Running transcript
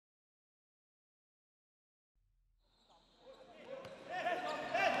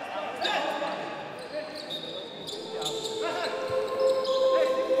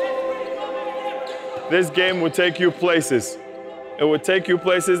This game will take you places. It will take you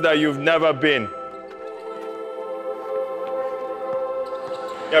places that you've never been.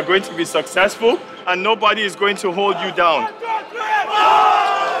 You're going to be successful, and nobody is going to hold you down.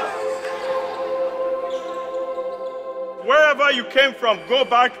 Wherever you came from, go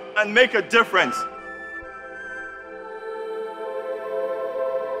back and make a difference.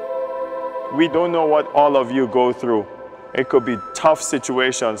 We don't know what all of you go through. It could be tough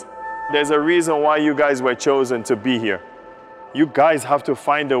situations. There's a reason why you guys were chosen to be here. You guys have to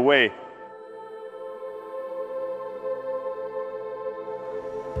find a way.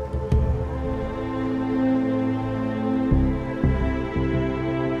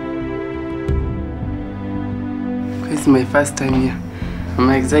 It's my first time here. I'm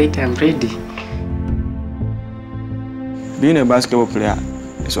excited, I'm ready. Being a basketball player,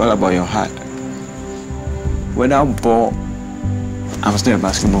 it's all about your heart. Whether I'm poor, I'm still a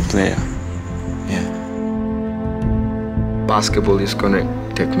basketball player. Yeah. Basketball is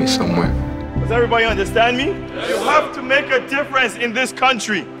gonna take me somewhere. Does everybody understand me? Yes. You have to make a difference in this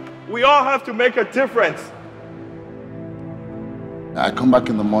country. We all have to make a difference. I come back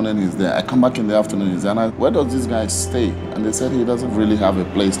in the morning, he's there. I come back in the afternoon, he's there. And where does this guy stay? And they said he doesn't really have a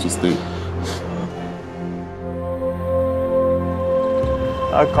place to stay.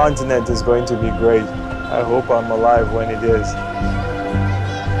 Our continent is going to be great. I hope I'm alive when it is.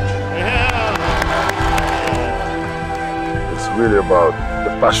 It's really about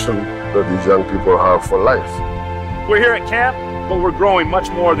the passion that these young people have for life. We're here at camp, but we're growing much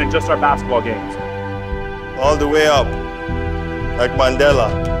more than just our basketball games. All the way up, like Mandela.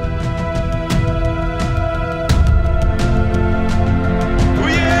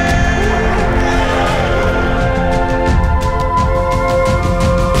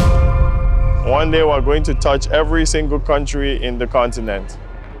 One day we're going to touch every single country in the continent.